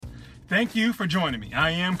Thank you for joining me. I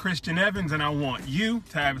am Christian Evans, and I want you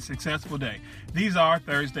to have a successful day. These are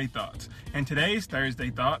Thursday Thoughts. In today's Thursday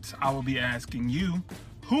Thoughts, I will be asking you,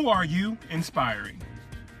 who are you inspiring?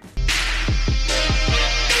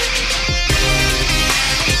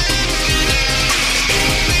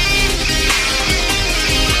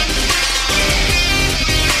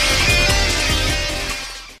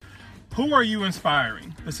 Who are you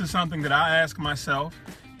inspiring? This is something that I ask myself,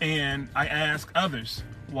 and I ask others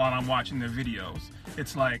while I'm watching their videos.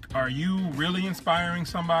 It's like, are you really inspiring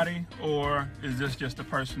somebody, or is this just a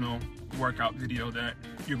personal workout video that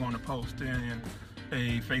you're going to post in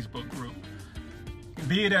a Facebook group?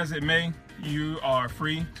 Be it as it may, you are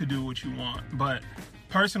free to do what you want. But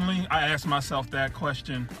personally, I ask myself that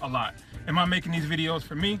question a lot. Am I making these videos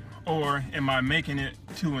for me, or am I making it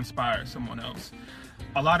to inspire someone else?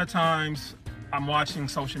 A lot of times I'm watching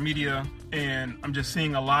social media and I'm just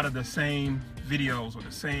seeing a lot of the same videos or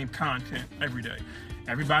the same content every day.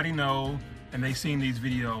 Everybody know, and they've seen these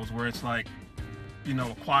videos where it's like,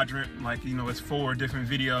 a quadrant, like, it's 4 different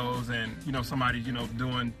videos, and, somebody,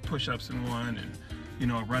 doing push-ups in one,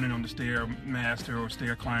 and, running on the Stairmaster or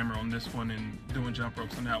stair climber on this one, and doing jump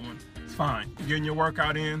ropes on that one. It's fine. You're getting your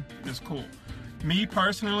workout in, it's cool. Me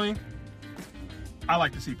personally, I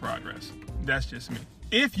like to see progress. That's just me.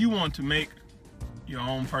 If you want to make your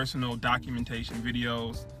own personal documentation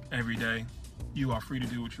videos every day, you are free to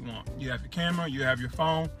do what you want. You have your camera, you have your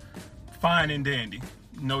phone, fine and dandy.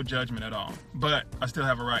 No judgment at all. But I still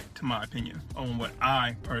have a right to my opinion on what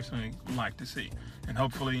I personally like to see. And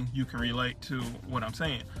hopefully you can relate to what I'm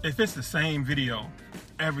saying. If it's the same video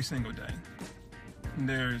every single day,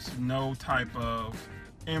 there's no type of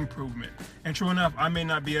improvement. And true enough, I may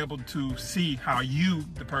not be able to see how you,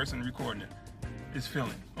 the person recording it, is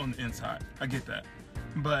feeling on the inside. I get that.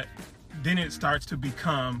 But then it starts to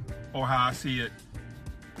become, or how I see it,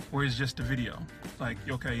 where it's just a video. Like,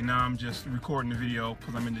 okay, now I'm just recording the video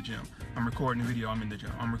because I'm in the gym. I'm recording the video, I'm in the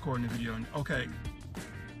gym. I'm recording the video, and okay,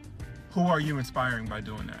 who are you inspiring by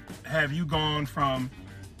doing that? Have you gone from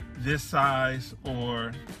this size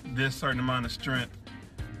or this certain amount of strength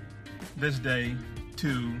this day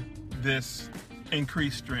to this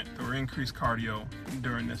increased strength or increased cardio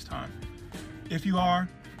during this time? If you are,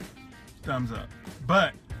 thumbs up.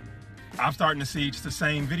 But I'm starting to see the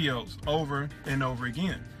same videos over and over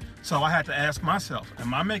again. So I had to ask myself,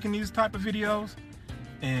 am I making these type of videos?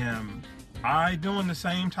 Am I doing the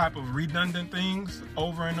same type of redundant things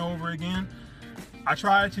over and over again? I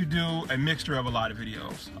try to do a mixture of a lot of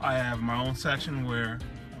videos. I have my own section where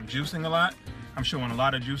I'm juicing a lot. I'm showing a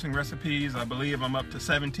lot of juicing recipes. I believe I'm up to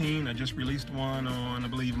 17. I just released one on, I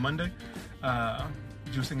believe, Monday.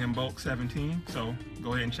 Juicing in bulk 17, so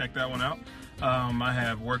go ahead and check that one out. I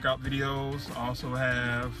have workout videos, I also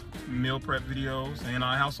have meal prep videos, and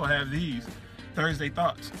I also have these Thursday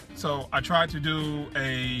Thoughts. So I try to do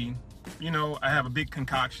I have a big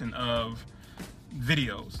concoction of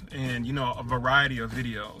videos and, a variety of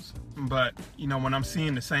videos. But, when I'm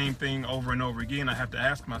seeing the same thing over and over again, I have to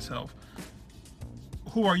ask myself,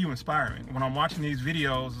 who are you inspiring? When I'm watching these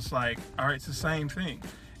videos, it's like, all right, it's the same thing.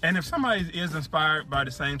 And if somebody is inspired by the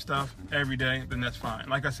same stuff every day, then that's fine.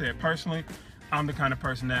 Like I said, personally, I'm the kind of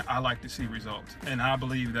person that I like to see results. And I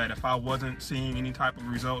believe that if I wasn't seeing any type of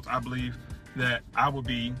results, I believe that I would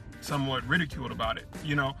be somewhat ridiculed about it,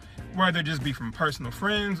 whether it just be from personal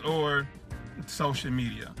friends or social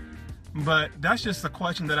media. But that's just a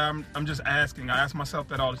question that I'm just asking. I ask myself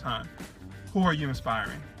that all the time. Who are you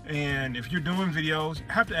inspiring? And if you're doing videos, you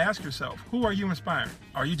have to ask yourself, who are you inspiring?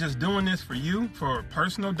 Are you just doing this for you, for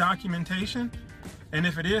personal documentation? And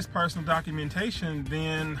if it is personal documentation,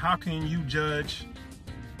 then how can you judge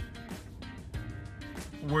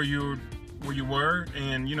where you were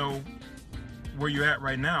and, where you're at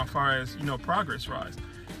right now as far as, progress-wise?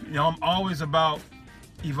 I'm always about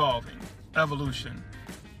evolving, evolution,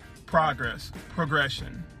 progress,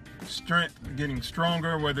 progression, strength, getting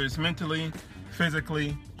stronger, whether it's mentally,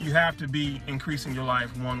 physically. You have to be increasing your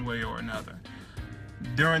life one way or another.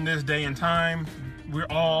 During this day and time, we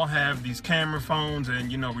all have these camera phones, and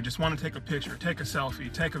we just want to take a picture, take a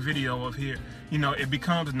selfie, take a video of here. It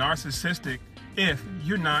becomes narcissistic if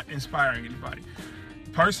you're not inspiring anybody.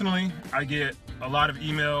 Personally, I get a lot of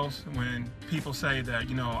emails when people say that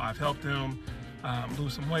I've helped them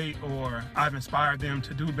lose some weight, or I've inspired them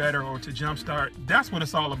to do better or to jumpstart. That's what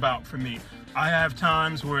it's all about for me. I have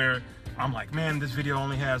times where I'm like, man, this video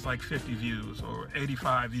only has like 50 views or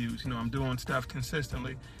 85 views. I'm doing stuff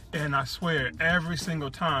consistently. And I swear, every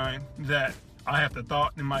single time that I have the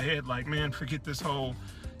thought in my head, like, man, forget this whole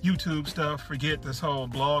YouTube stuff, forget this whole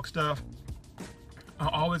blog stuff, I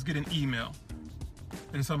always get an email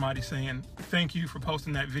and somebody saying, thank you for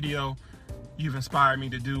posting that video. You've inspired me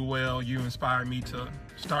to do well. You inspired me to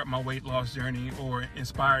start my weight loss journey, or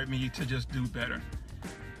inspired me to just do better.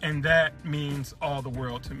 And that means all the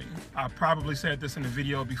world to me. I probably said this in the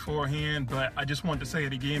video beforehand, but I just wanted to say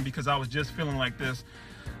it again because I was just feeling like this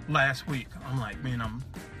last week. I'm like, man, I'm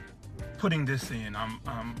putting this in.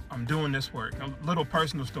 I'm doing this work. A little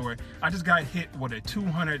personal story. I just got hit with a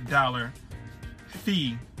 $200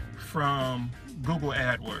 fee from Google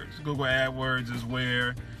AdWords. Google AdWords is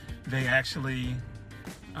where they actually,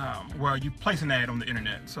 where you place an ad on the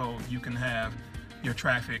internet, so you can have your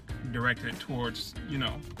traffic directed towards,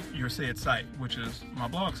 your said site, which is my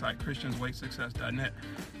blog site, christiansweightsuccess.net.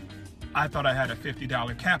 I thought I had a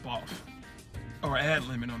 $50 cap off or ad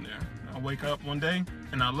limit on there. I wake up one day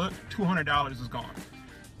and I look, $200 is gone.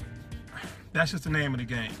 That's just the name of the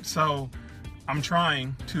game. So I'm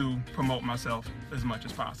trying to promote myself as much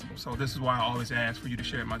as possible. So this is why I always ask for you to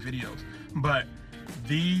share my videos. But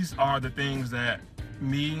these are the things that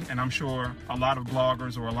me, and I'm sure a lot of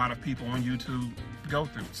bloggers or a lot of people on YouTube go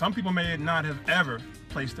through. Some people may not have ever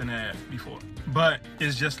placed an ad before, but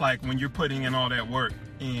it's just like when you're putting in all that work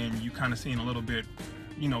and you kind of seeing a little bit,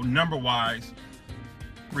 number-wise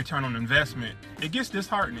return on investment, it gets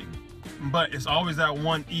disheartening. But it's always that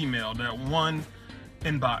one email, that one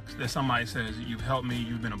inbox that somebody says, you've helped me,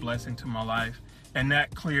 you've been a blessing to my life. And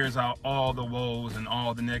that clears out all the woes and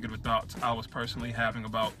all the negative thoughts I was personally having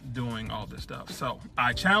about doing all this stuff. So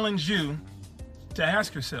I challenge you to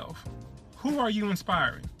ask yourself, who are you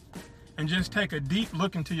inspiring? And just take a deep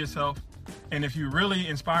look into yourself. And if you're really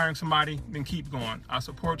inspiring somebody, then keep going. I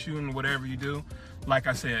support you in whatever you do. Like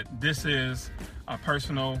I said, this is a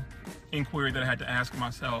personal inquiry that I had to ask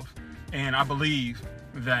myself. And I believe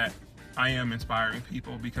that I am inspiring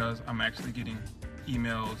people because I'm actually getting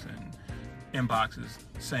emails and inboxes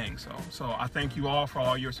saying so. So I thank you all for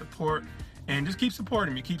all your support, and just keep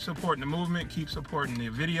supporting me. Keep supporting the movement. Keep supporting the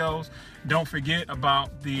videos. Don't forget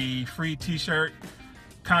about the free t-shirt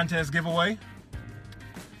contest giveaway,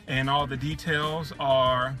 and all the details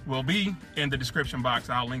will be in the description box.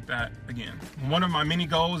 I'll link that again. One of my many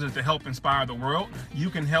goals is to help inspire the world. You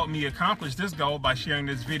can help me accomplish this goal by sharing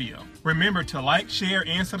this video. Remember to like, share,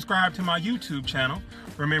 and subscribe to my YouTube channel.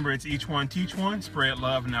 Remember, it's each one teach one, spread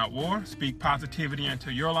love not war, speak positivity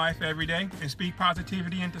into your life every day, and speak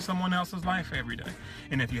positivity into someone else's life every day.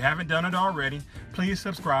 And if you haven't done it already, please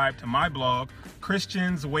subscribe to my blog,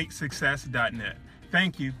 christiansweightsuccess.net.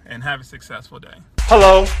 Thank you, and have a successful day.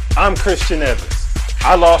 Hello, I'm Christian Evans.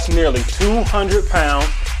 I lost nearly 200 pounds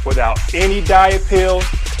without any diet pills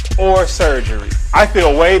or surgery. I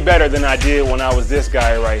feel way better than I did when I was this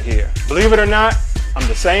guy right here. Believe it or not, I'm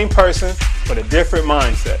the same person with a different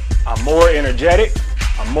mindset. I'm more energetic,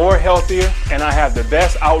 I'm more healthier, and I have the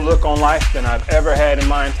best outlook on life than I've ever had in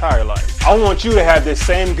my entire life. I want you to have this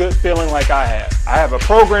same good feeling like I have. I have a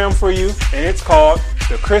program for you, and it's called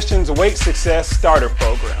the Christian's Weight Success Starter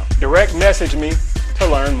Program. Direct message me to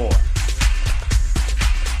learn more.